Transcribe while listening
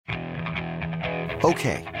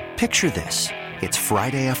Okay, picture this. It's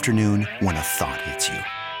Friday afternoon when a thought hits you.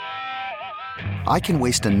 I can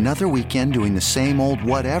waste another weekend doing the same old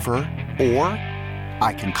whatever, or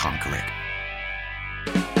I can conquer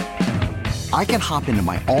it. I can hop into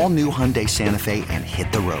my all-new Hyundai Santa Fe and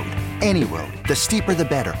hit the road. Any road. The steeper, the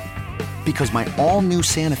better. Because my all-new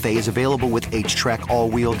Santa Fe is available with H-Track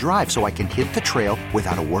all-wheel drive, so I can hit the trail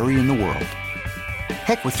without a worry in the world.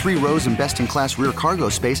 Heck, with 3 rows and best-in-class rear cargo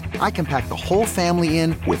space, I can pack the whole family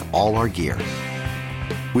in with all our gear.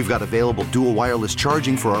 We've got available dual wireless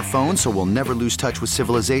charging for our phones, so we'll never lose touch with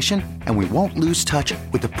civilization, and we won't lose touch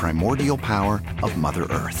with the primordial power of Mother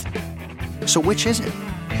Earth. So which is it?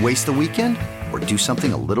 Waste the weekend or do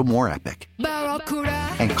something a little more epic?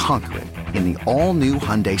 And conquer it in the all-new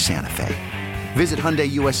Hyundai Santa Fe. Visit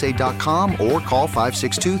HyundaiUSA.com or call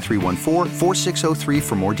 562-314-4603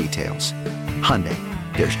 for more details. Hyundai,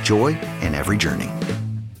 there's joy in every journey.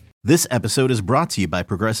 This episode is brought to you by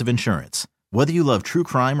Progressive Insurance. Whether you love true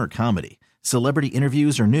crime or comedy, celebrity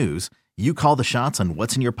interviews or news, you call the shots on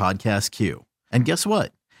what's in your podcast queue. And guess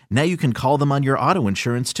what? Now you can call them on your auto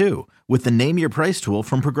insurance too with the Name Your Price tool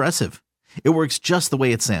from Progressive. It works just the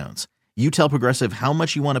way it sounds. You tell Progressive how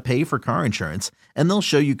much you want to pay for car insurance, and they'll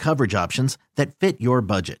show you coverage options that fit your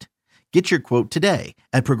budget. Get your quote today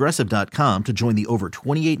at Progressive.com to join the over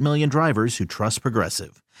 28 million drivers who trust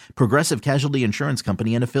Progressive. Progressive Casualty Insurance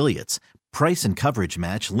Company and Affiliates. Price and coverage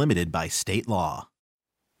match limited by state law.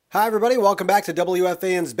 Hi, everybody. Welcome back to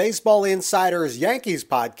WFAN's Baseball Insiders Yankees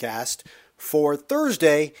podcast for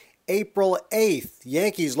Thursday, April 8th.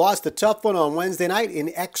 Yankees lost a tough one on Wednesday night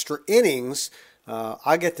in extra innings.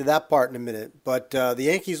 I'll get to that part in a minute. But the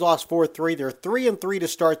Yankees lost 4-3. They're 3-3 to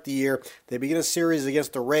start the year. They begin a series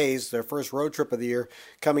against the Rays, their first road trip of the year,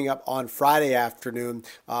 coming up on Friday afternoon.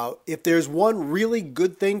 If there's one really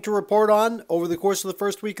good thing to report on over the course of the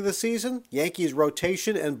first week of the season, Yankees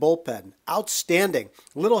rotation and bullpen. Outstanding.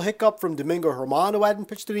 Little hiccup from Domingo Germán, who hadn't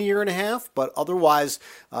pitched in a year and a half, but otherwise,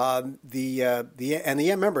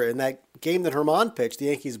 remember, in that game that Germán pitched, the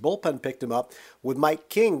Yankees bullpen picked him up with Mike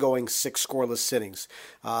King going 6 scoreless innings.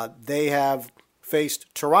 They have faced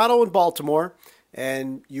Toronto and Baltimore,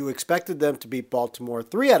 and you expected them to beat Baltimore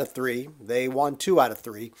 3 out of 3. They won 2 out of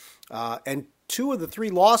 3. And 2 of the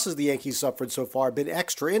 3 losses the Yankees suffered so far have been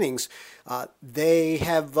extra innings. They've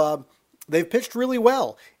pitched really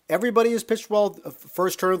well. Everybody has pitched well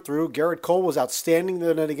first turn through. Garrett Cole was outstanding the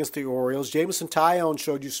other night against the Orioles. Jameson Taillon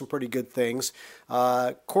showed you some pretty good things.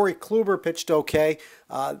 Corey Kluber pitched okay.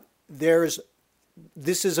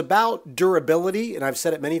 This is about durability, and I've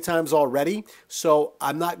said it many times already, so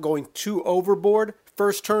I'm not going too overboard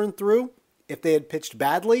first turn through. If they had pitched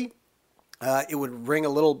badly, it would ring a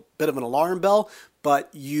little bit of an alarm bell. But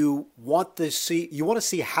you want to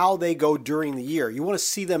see how they go during the year. You want to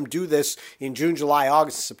see them do this in June, July,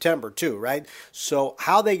 August, and September too, right? So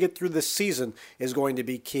how they get through this season is going to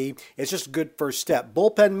be key. It's just a good first step.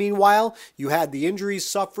 Bullpen, meanwhile, you had the injuries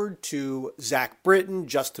suffered to Zach Britton,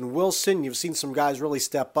 Justin Wilson. You've seen some guys really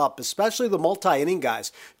step up, especially the multi-inning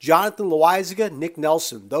guys. Jonathan Loáisiga, Nick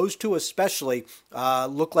Nelson. Those two especially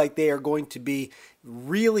look like they are going to be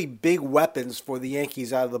really big weapons for the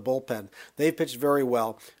Yankees out of the bullpen. They've pitched very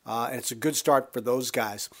well, and it's a good start for those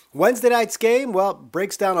guys. Wednesday night's game, well,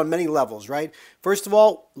 breaks down on many levels, right? First of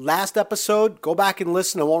all, last episode, go back and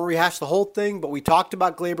listen. I won't rehash the whole thing, but we talked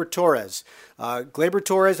about Gleyber Torres. Gleyber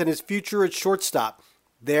Torres and his future at shortstop.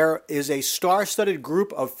 There is a star-studded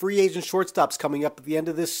group of free agent shortstops coming up at the end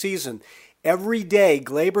of this season. Every day,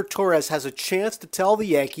 Gleyber Torres has a chance to tell the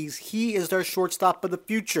Yankees he is their shortstop of the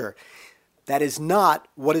future. That is not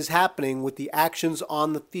what is happening with the actions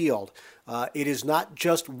on the field. It is not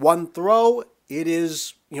just one throw. It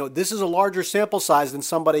is, this is a larger sample size than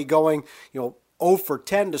somebody going, 0 for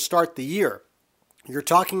 10 to start the year. You're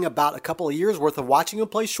talking about a couple of years worth of watching him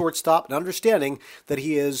play shortstop and understanding that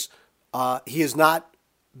he is not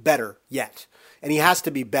better yet. And he has to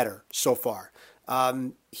be better so far.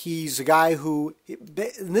 He's a guy who,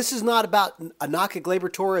 and this is not about a knock at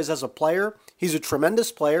Gleyber Torres as a player. He's a tremendous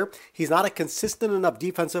player. He's not a consistent enough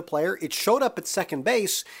defensive player. It showed up at second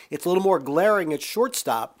base. It's a little more glaring at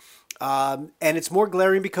shortstop. And it's more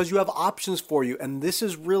glaring because you have options for you. And this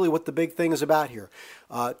is really what the big thing is about here.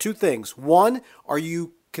 2 things. 1, are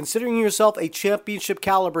you considering yourself a championship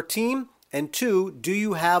caliber team? And 2, do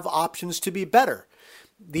you have options to be better?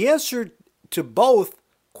 The answer to both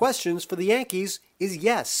questions for the Yankees is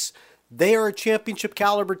yes. They are a championship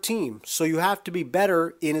caliber team, so you have to be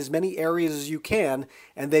better in as many areas as you can,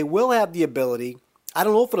 and they will have the ability. I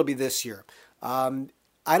don't know if it'll be this year.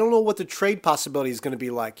 I don't know what the trade possibility is going to be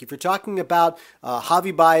like. If you're talking about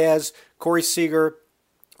Javi Baez, Corey Seager,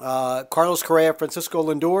 Carlos Correa, Francisco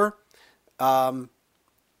Lindor,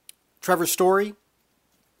 Trevor Story.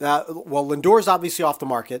 Well, Lindor's obviously off the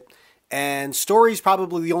market, and Story's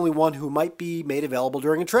probably the only one who might be made available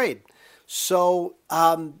during a trade. So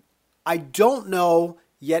I don't know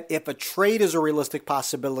yet if a trade is a realistic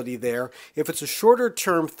possibility there. If it's a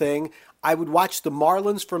shorter-term thing, I would watch the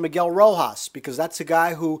Marlins for Miguel Rojas, because that's a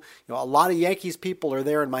guy who, a lot of Yankees people are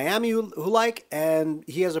there in Miami who like, and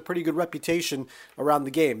he has a pretty good reputation around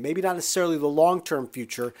the game. Maybe not necessarily the long-term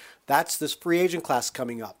future. That's this free agent class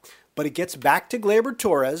coming up. But it gets back to Gleyber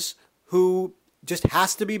Torres, who just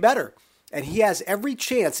has to be better. And he has every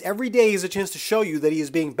chance, every day he has a chance to show you that he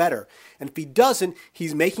is being better. And if he doesn't,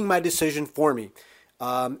 he's making my decision for me.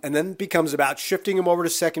 And then it becomes about shifting him over to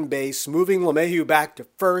second base, moving LeMahieu back to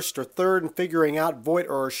first or third, and figuring out Voit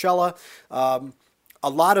or Urshela. A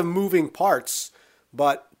lot of moving parts,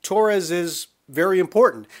 but Torres is very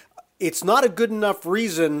important. It's not a good enough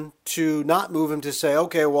reason to not move him to say,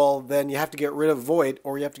 okay, well, then you have to get rid of Voit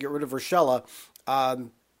or you have to get rid of Urshela.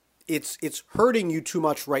 It's hurting you too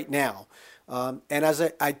much right now. And as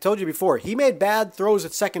I told you before, he made bad throws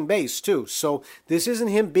at second base too. So this isn't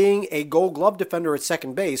him being a Gold Glove defender at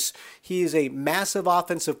second base. He is a massive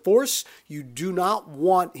offensive force. You do not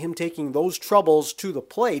want him taking those troubles to the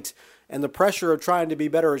plate and the pressure of trying to be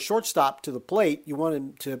better at shortstop to the plate. You want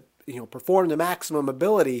him to perform to maximum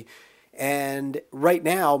ability. And right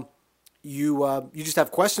now, you just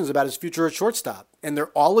have questions about his future at shortstop. And they're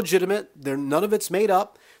all legitimate. None of it's made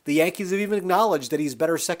up. The Yankees have even acknowledged that he's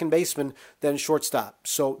better second baseman than shortstop.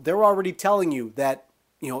 So they're already telling you that,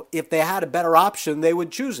 if they had a better option, they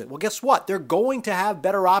would choose it. Well, guess what? They're going to have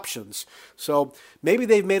better options. So maybe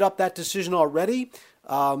they've made up that decision already,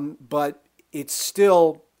 but it's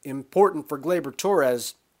still important for Gleyber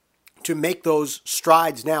Torres to make those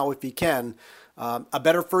strides now if he can. A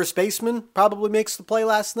better first baseman probably makes the play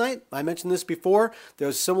last night. I mentioned this before. There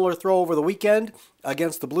was a similar throw over the weekend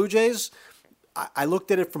against the Blue Jays. I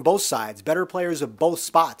looked at it from both sides. Better players of both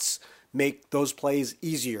spots make those plays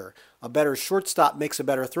easier. A better shortstop makes a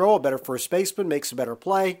better throw. A better first baseman makes a better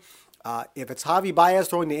play. If it's Javi Baez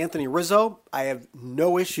throwing to Anthony Rizzo, I have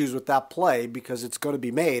no issues with that play because it's going to be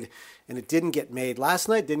made. And it didn't get made last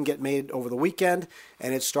night, didn't get made over the weekend,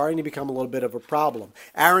 and it's starting to become a little bit of a problem.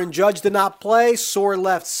 Aaron Judge did not play, sore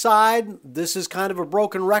left side. This is kind of a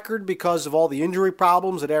broken record because of all the injury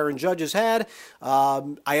problems that Aaron Judge has had.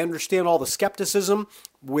 I understand all the skepticism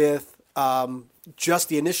with just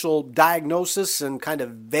the initial diagnosis and kind of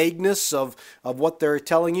vagueness of what they're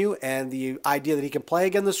telling you and the idea that he can play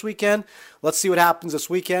again this weekend. Let's see what happens this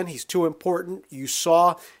weekend. He's too important. You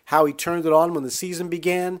saw how he turned it on when the season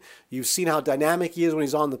began. You've seen how dynamic he is when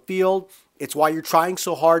he's on the field. It's why you're trying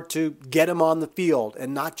so hard to get him on the field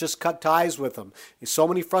and not just cut ties with him. There's so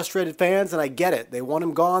many frustrated fans, and I get it. They want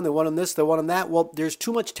him gone. They want him this. They want him that. Well, there's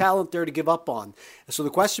too much talent there to give up on. And so the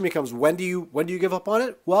question becomes, when do you give up on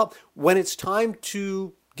it? Well, when it's time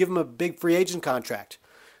to give him a big free agent contract.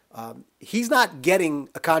 He's not getting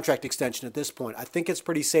a contract extension at this point. I think it's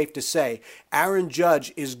pretty safe to say Aaron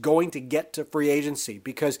Judge is going to get to free agency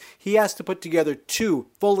because he has to put together 2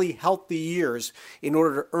 fully healthy years in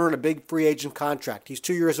order to earn a big free agent contract. He's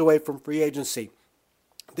 2 years away from free agency.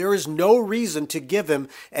 There is no reason to give him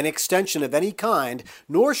an extension of any kind,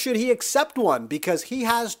 nor should he accept one because he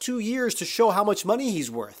has 2 years to show how much money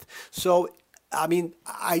he's worth. So I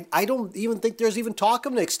don't even think there's even talk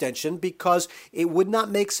of an extension because it would not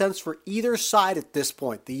make sense for either side at this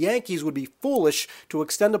point. The Yankees would be foolish to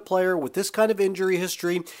extend a player with this kind of injury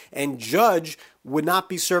history, and Judge would not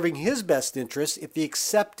be serving his best interest if he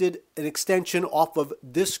accepted an extension off of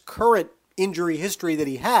this current injury history that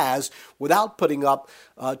he has without putting up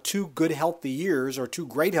 2 good healthy years or 2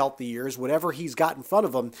 great healthy years, whatever he's got in front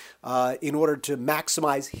of him, in order to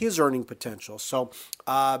maximize his earning potential. So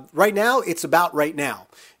right now, it's about right now.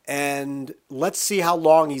 And let's see how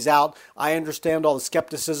long he's out. I understand all the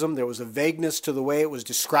skepticism. There was a vagueness to the way it was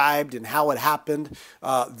described and how it happened.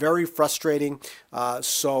 Very frustrating.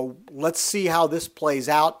 So let's see how this plays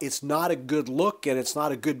out. It's not a good look and it's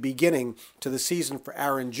not a good beginning to the season for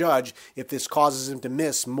Aaron Judge if this causes him to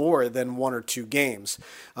miss more than 1 or 2 games.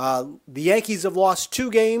 The Yankees have lost 2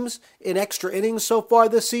 games in extra innings so far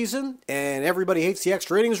this season, and everybody hates the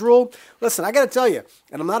extra innings rule. Listen, I got to tell you,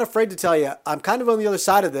 and I'm not afraid to tell you, I'm kind of on the other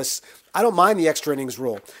side of this. I don't mind the extra innings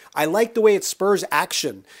rule. I like the way it spurs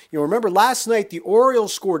action. Remember last night the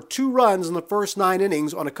Orioles scored 2 runs in the first 9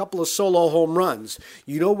 innings on a couple of solo home runs.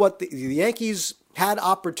 You know what? The Yankees had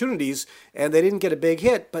opportunities and they didn't get a big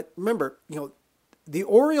hit. But remember, the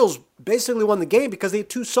Orioles basically won the game because they had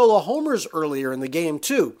 2 solo homers earlier in the game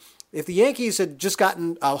too. If the Yankees had just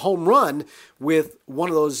gotten a home run with one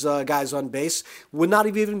of those guys on base, would not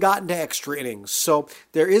have even gotten to extra innings. So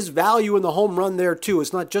there is value in the home run there too.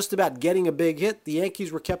 It's not just about getting a big hit. The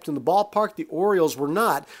Yankees were kept in the ballpark. The Orioles were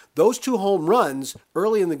not. Those 2 home runs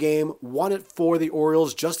early in the game won it for the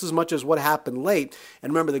Orioles just as much as what happened late.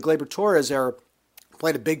 And remember, the Gleyber Torres error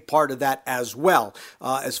played a big part of that as well.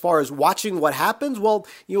 As far as watching what happens, well,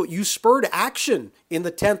 you spurred action in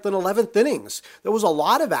the 10th and 11th innings. There was a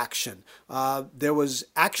lot of action. There was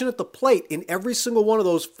action at the plate in every single one of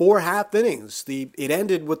those 4 half innings. It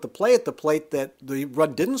ended with the play at the plate that the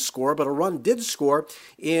run didn't score, but a run did score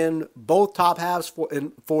in both top halves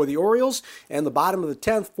for the Orioles and the bottom of the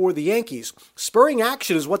 10th for the Yankees. Spurring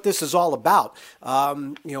action is what this is all about.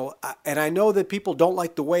 And I know that people don't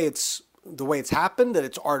like the way it's happened, that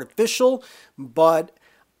it's artificial, but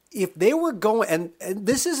if they were going, and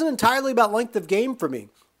this isn't entirely about length of game for me,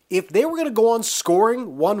 if they were going to go on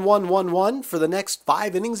scoring 1-1-1-1 for the next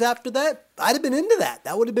 5 innings after that, I'd have been into that.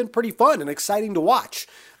 That would have been pretty fun and exciting to watch.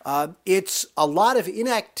 It's a lot of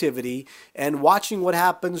inactivity and watching what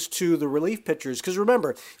happens to the relief pitchers. Because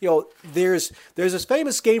remember, there's this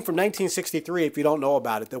famous game from 1963, if you don't know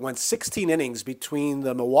about it, that went 16 innings between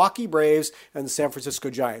the Milwaukee Braves and the San Francisco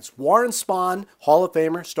Giants. Warren Spahn, Hall of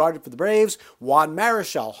Famer, started for the Braves. Juan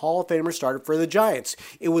Marichal, Hall of Famer, started for the Giants.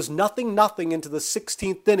 It was 0-0 into the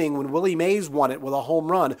 16th inning when Willie Mays won it with a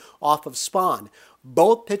home run off of Spahn.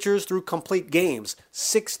 Both pitchers threw complete games,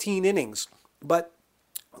 16 innings. But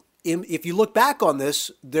if you look back on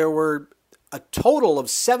this, there were a total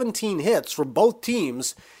of 17 hits from both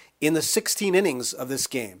teams in the 16 innings of this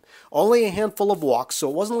game. Only a handful of walks, so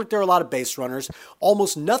it wasn't like there were a lot of base runners.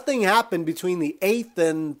 Almost nothing happened between the 8th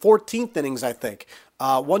and 14th innings, I think.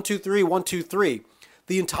 1-2-3, 1-2-3.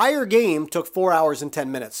 The entire game took 4 hours and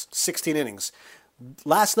 10 minutes, 16 innings.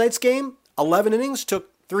 Last night's game, 11 innings,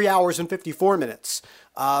 took 3 hours and 54 minutes.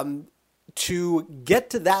 To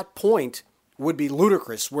get to that point would be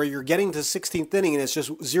ludicrous, where you're getting to 16th inning and it's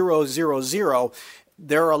just 0-0-0.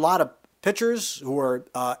 There are a lot of pitchers who are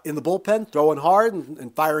in the bullpen throwing hard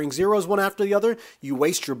and firing zeros one after the other. You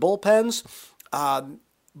waste your bullpens.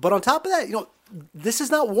 But on top of that, this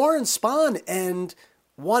is not Warren Spahn and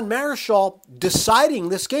Juan Marichal deciding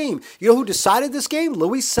this game. You know who decided this game?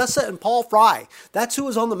 Luis Cessa and Paul Fry. That's who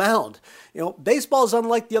was on the mound. Baseball is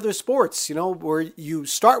unlike the other sports, where you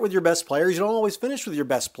start with your best players. You don't always finish with your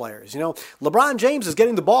best players. LeBron James is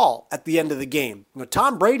getting the ball at the end of the game.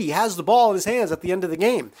 Tom Brady has the ball in his hands at the end of the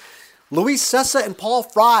game. Luis Cessa and Paul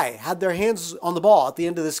Fry had their hands on the ball at the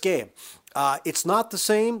end of this game. It's not the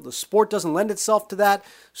same. The sport doesn't lend itself to that,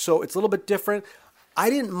 so it's a little bit different. I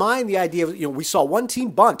didn't mind the idea of, we saw one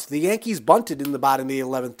team bunt. The Yankees bunted in the bottom of the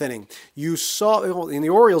 11th inning. You saw, and the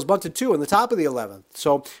Orioles bunted too in the top of the 11th.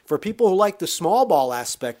 So for people who like the small ball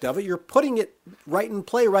aspect of it, you're putting it right in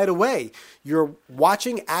play right away. You're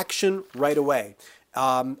watching action right away.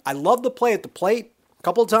 I love the play at the plate a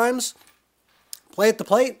couple of times. Play at the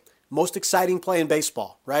plate, most exciting play in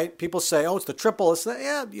baseball, right? People say, it's the triple.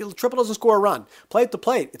 The triple doesn't score a run. Play at the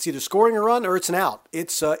plate. It's either scoring a run or it's an out.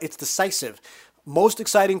 It's decisive. Most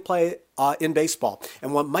exciting play in baseball.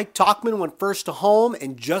 And when Mike Tauchman went first to home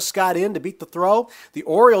and just got in to beat the throw, the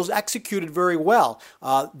Orioles executed very well.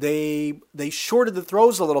 They shorted the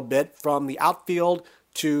throws a little bit from the outfield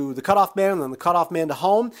to the cutoff man and then the cutoff man to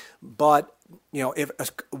home. But if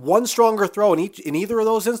one stronger throw in either of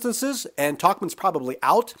those instances, and Tauchman's probably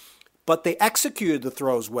out, but they executed the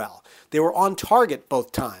throws well. They were on target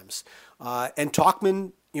both times. And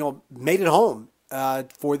Tauchman, made it home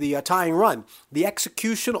for the tying run. The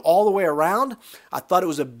execution all the way around, I thought it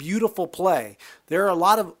was a beautiful play. There are a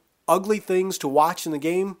lot of ugly things to watch in the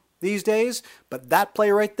game these days, but that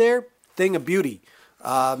play right there, thing of beauty.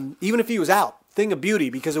 Even if he was out, thing of beauty,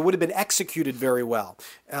 because it would have been executed very well.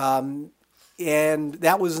 And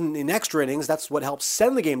that was in extra innings. That's what helped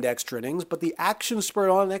send the game to extra innings. But the action spurred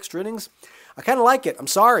on in extra innings, I kind of like it. I'm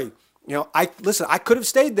sorry. I could have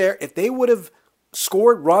stayed there. If they would have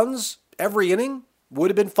scored runs every inning,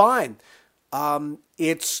 would have been fine.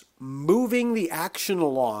 It's moving the action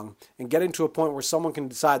along and getting to a point where someone can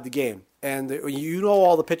decide the game. And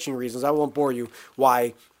all the pitching reasons. I won't bore you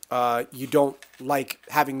why you don't like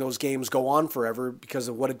having those games go on forever because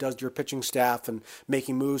of what it does to your pitching staff and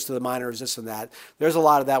making moves to the minors, this and that. There's a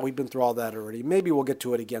lot of that. We've been through all that already. Maybe we'll get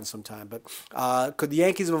to it again sometime. But could the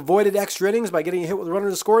Yankees have avoided extra innings by getting a hit with a runner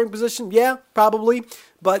in the scoring position? Yeah, probably.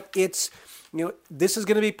 But it's, this is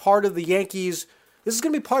going to be part of the Yankees. This is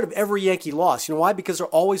going to be part of every Yankee loss. You know why? Because they're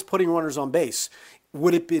always putting runners on base.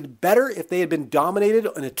 Would it be better if they had been dominated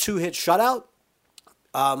in a 2-hit shutout?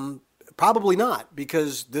 Probably not,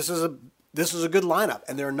 because this is this is a good lineup,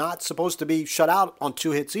 and they're not supposed to be shut out on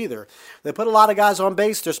 2 hits either. They put a lot of guys on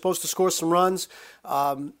base. They're supposed to score some runs,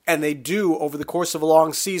 and they do over the course of a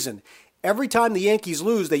long season. Every time the Yankees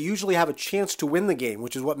lose, they usually have a chance to win the game,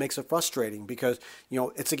 which is what makes it frustrating because,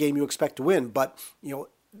 it's a game you expect to win. But,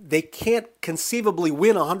 they can't conceivably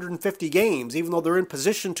win 150 games, even though they're in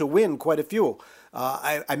position to win quite a few.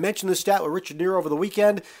 I mentioned this stat with Richard Nero over the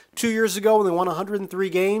weekend. 2 years ago, when they won 103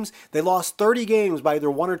 games, they lost 30 games by either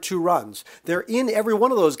 1 or 2 runs. They're in every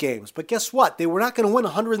one of those games. But guess what? They were not going to win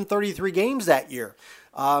 133 games that year.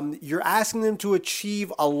 You're asking them to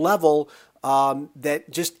achieve a level that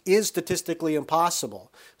just is statistically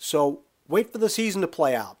impossible. So wait for the season to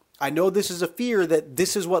play out. I know this is a fear that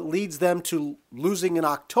this is what leads them to losing in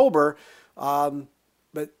October,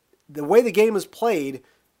 but the way the game is played,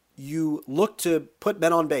 you look to put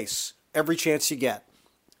men on base every chance you get,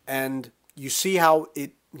 and you see how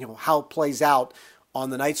it plays out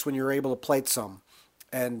on the nights when you're able to plate some.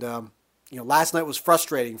 And last night was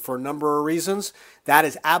frustrating for a number of reasons. That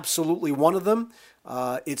is absolutely one of them.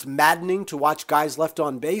 It's maddening to watch guys left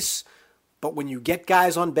on base. But when you get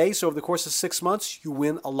guys on base over the course of 6 months, you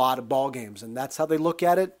win a lot of ball games, and that's how they look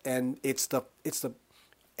at it. And it's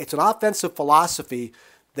an offensive philosophy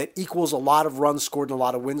that equals a lot of runs scored and a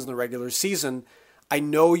lot of wins in the regular season. I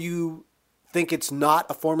know you think it's not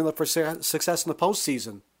a formula for success in the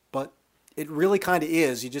postseason, but it really kind of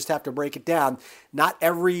is. You just have to break it down. Not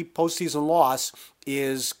every postseason loss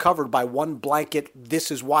is covered by one blanket, this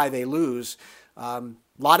is why they lose.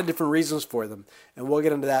 A lot of different reasons for them, and we'll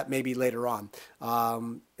get into that maybe later on.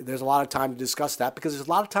 There's a lot of time to discuss that because there's a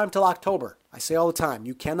lot of time till October. I say all the time,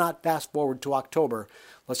 you cannot fast forward to October.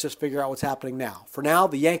 Let's just figure out what's happening now. For now,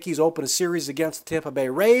 the Yankees open a series against the Tampa Bay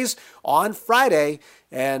Rays on Friday,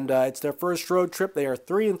 and it's their first road trip. They are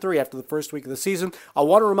 3-3 after the first week of the season. I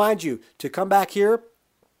want to remind you to come back here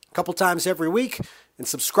a couple times every week and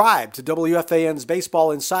subscribe to WFAN's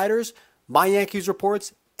Baseball Insiders, My Yankees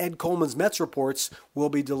Reports, Ed Coleman's Mets Reports will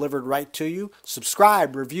be delivered right to you.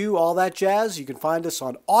 Subscribe, review, all that jazz. You can find us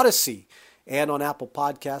on Odyssey and on Apple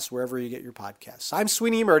Podcasts, wherever you get your podcasts. I'm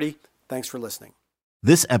Sweeney Murdy. Thanks for listening.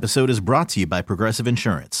 This episode is brought to you by Progressive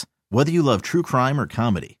Insurance. Whether you love true crime or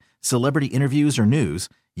comedy, celebrity interviews or news,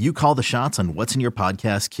 you call the shots on what's in your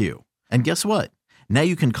podcast queue. And guess what? Now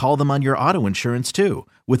you can call them on your auto insurance too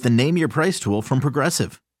with the Name Your Price tool from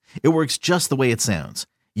Progressive. It works just the way it sounds.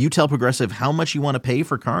 You tell Progressive how much you want to pay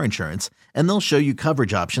for car insurance, and they'll show you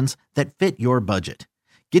coverage options that fit your budget.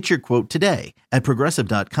 Get your quote today at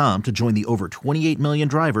Progressive.com to join the over 28 million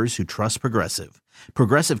drivers who trust Progressive.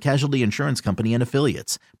 Progressive Casualty Insurance Company and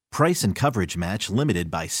Affiliates. Price and coverage match limited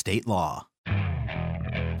by state law.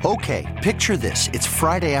 Okay, picture this. It's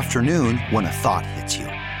Friday afternoon when a thought hits you.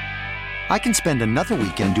 I can spend another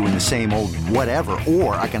weekend doing the same old whatever,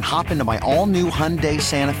 or I can hop into my all-new Hyundai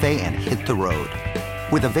Santa Fe and hit the road.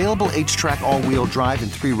 With available H-Track all-wheel drive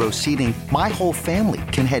and 3-row seating, my whole family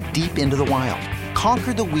can head deep into the wild.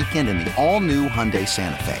 Conquer the weekend in the all-new Hyundai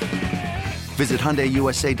Santa Fe. Visit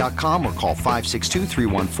HyundaiUSA.com or call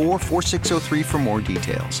 562-314-4603 for more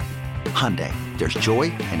details. Hyundai, there's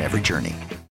joy in every journey.